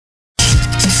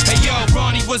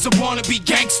was a wannabe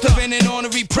gangster and an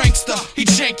ornery prankster. He'd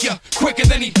shank ya quicker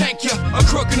than he'd thank ya. A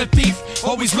crook and a thief,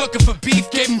 always looking for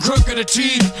beef. Gave him crook of the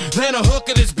teeth, then a hook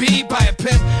of his beat by a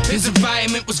pimp. His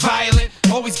environment was violent,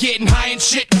 always getting high and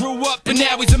shit. Grew up and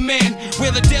now he's a man.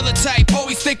 We're the dealer type,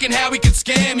 always thinking how he could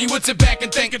scam. He would sit back and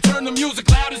think and turn the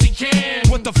music loud as he can.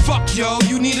 What the fuck, yo?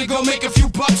 You need to go make a few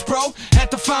bucks, bro.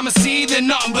 At the pharmacy, they're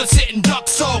nothing but sitting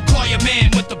ducks. So call your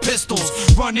man with the pistols.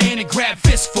 Run in and grab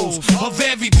fistfuls of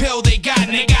every pill they got,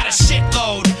 and they got a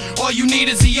shitload. All you need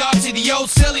is the oxy, the old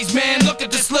sillies, man. Look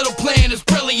at this little plan, it's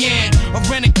brilliant. A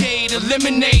renegade,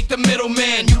 eliminate the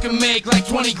middleman. You can make like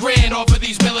 20 grand off of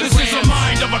these milligrams. This is the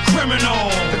mind of a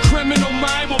criminal. The criminal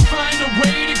mind will find a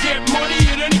way to get money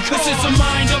at any cost. This is the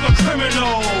mind of a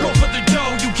criminal. Go for the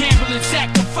dough, you gamble and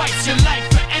sacrifice your life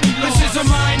for any loss. This is the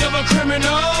mind of a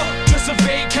criminal. Just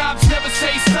evade cops, never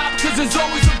say stop, cause there's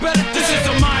always a better day. This is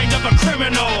the mind of a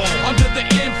criminal. Under the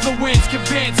influence,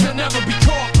 convinced he'll never be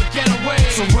caught but get away.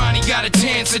 So Ronnie got a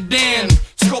chance at Dan.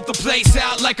 Scope the place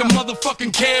out like a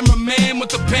motherfucking cameraman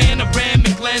with a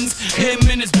panoramic lens. Him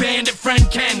and his bandit friend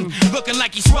Ken, looking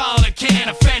like he swallowed a can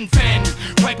of fen-fen.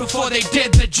 Right before they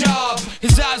did the job,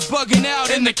 his eyes bugging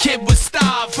out and the kid was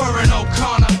starved for an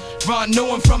O'Connor. Ron knew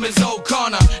him from his old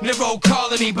corner, near old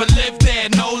colony, but lived there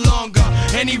no longer.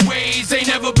 Anyways, they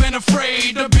never been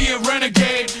afraid to be a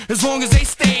renegade, as long as they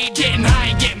stayed getting high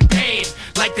and getting paid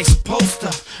like they supposed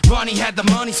to. Ronnie had the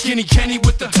money, Skinny Kenny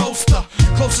with the toaster.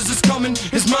 Closest is coming,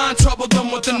 his mind troubled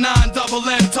him with the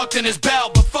 9-double-M tucked in his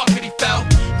belt. But fuck it, he felt.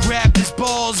 Grabbed his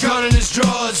balls, gun in his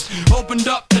drawers, opened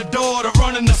up the door to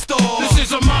run in the store. This is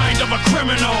the mind of a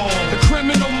criminal. The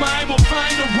criminal mind will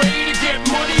find a way to get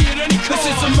money at any cost. This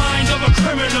is the mind of a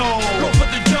criminal. Go for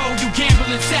the dough, you gamble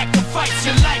and sacrifice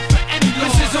your life for any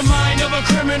loss. This is the mind of a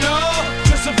criminal.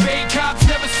 Just evade cops,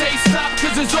 never say stop,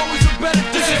 cause there's always a better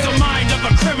day. This is the mind of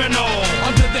a criminal.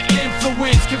 Under the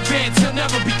influence, convinced he'll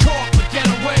never be caught but get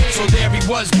away. So there he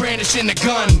was, brandishing the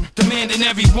gun, demanding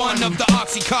every one of the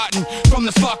Oxycontin from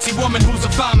the foxy woman who's a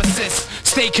pharmacist.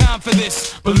 Stay calm for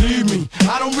this, believe me,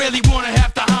 I don't really wanna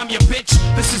have to harm you, bitch.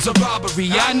 This is a robbery,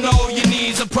 I know your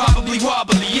knees are probably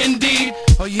wobbly indeed.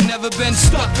 Oh, you never been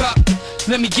stuck up?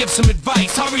 Let me give some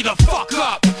advice, hurry the fuck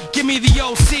up. Give me the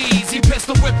OCs, he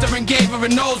pistol whipped her and gave her a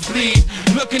nosebleed.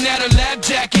 Looking at her lab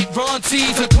jacket, Ron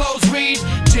sees her clothes read.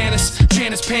 Janice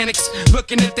panics,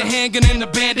 looking at the handgun and the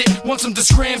bandit. Wants him to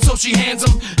scram, so she hands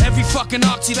him every fucking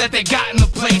oxy that they got in the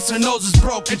place. Her nose is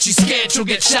broken, she's scared she'll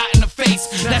get shot in the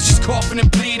face. Now she's coughing and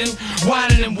bleeding,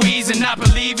 whining and wheezing, not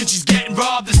believing she's getting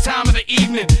robbed this time of the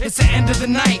evening. It's the end of the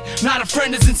night, not a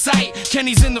friend is in sight.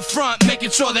 Kenny's in the front, making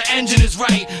sure the engine is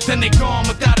right. Then they gone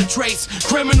without a trace,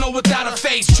 criminal without a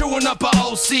face, chewing up a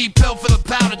OC pill for the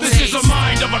powder taste. This is the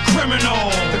mind of a criminal.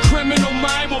 The criminal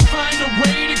mind will find a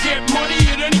way to get money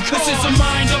at any cost. This is the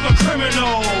mind of a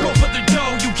criminal. Go for the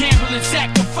dough, you gamble and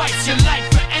sacrifice your life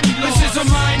for any loss. This is the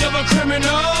mind of a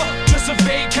criminal. Just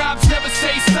evade cops, never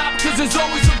say stop, cause there's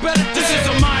always a better day. This is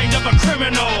the mind of a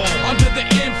criminal. Under the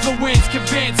influence,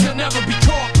 convinced he'll never be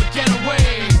caught but get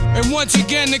away. And once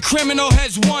again the criminal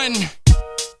has won,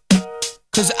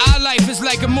 cause our life is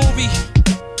like a movie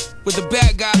where the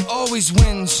bad guy always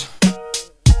wins.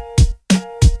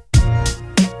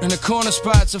 And the corner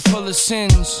spots are full of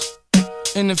sins,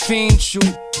 and the fiends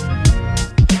shoot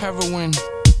heroin.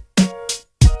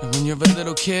 And when you're a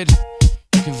little kid,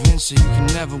 you're convinced that you can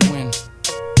never win.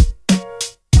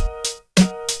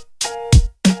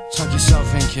 Tuck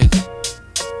yourself in, kids.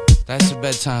 That's a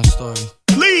bedtime story.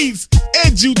 Please,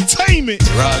 edutainment.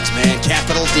 Drugs, man.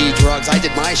 Capital D drugs. I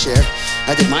did my share.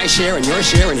 I did my share and your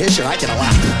share and his share. I did a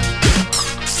lot.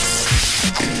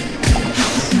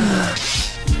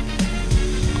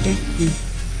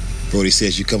 Brody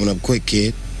says you coming up quick,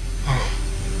 kid. Oh.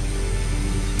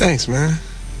 Thanks, man.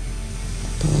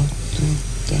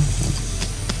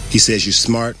 He says you're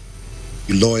smart,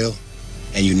 you're loyal,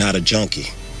 and you're not a junkie.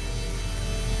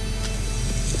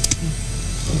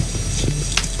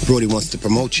 Brody wants to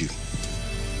promote you.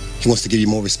 He wants to give you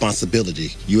more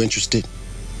responsibility. You interested?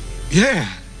 Yeah.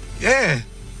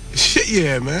 Shit,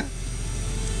 yeah, man.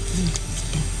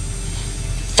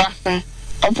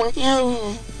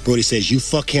 Brody says you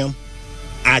fuck him,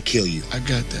 I kill you. I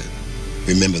got that.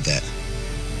 Remember that.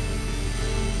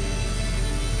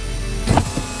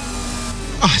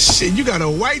 Oh, shit, you got a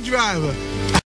white driver.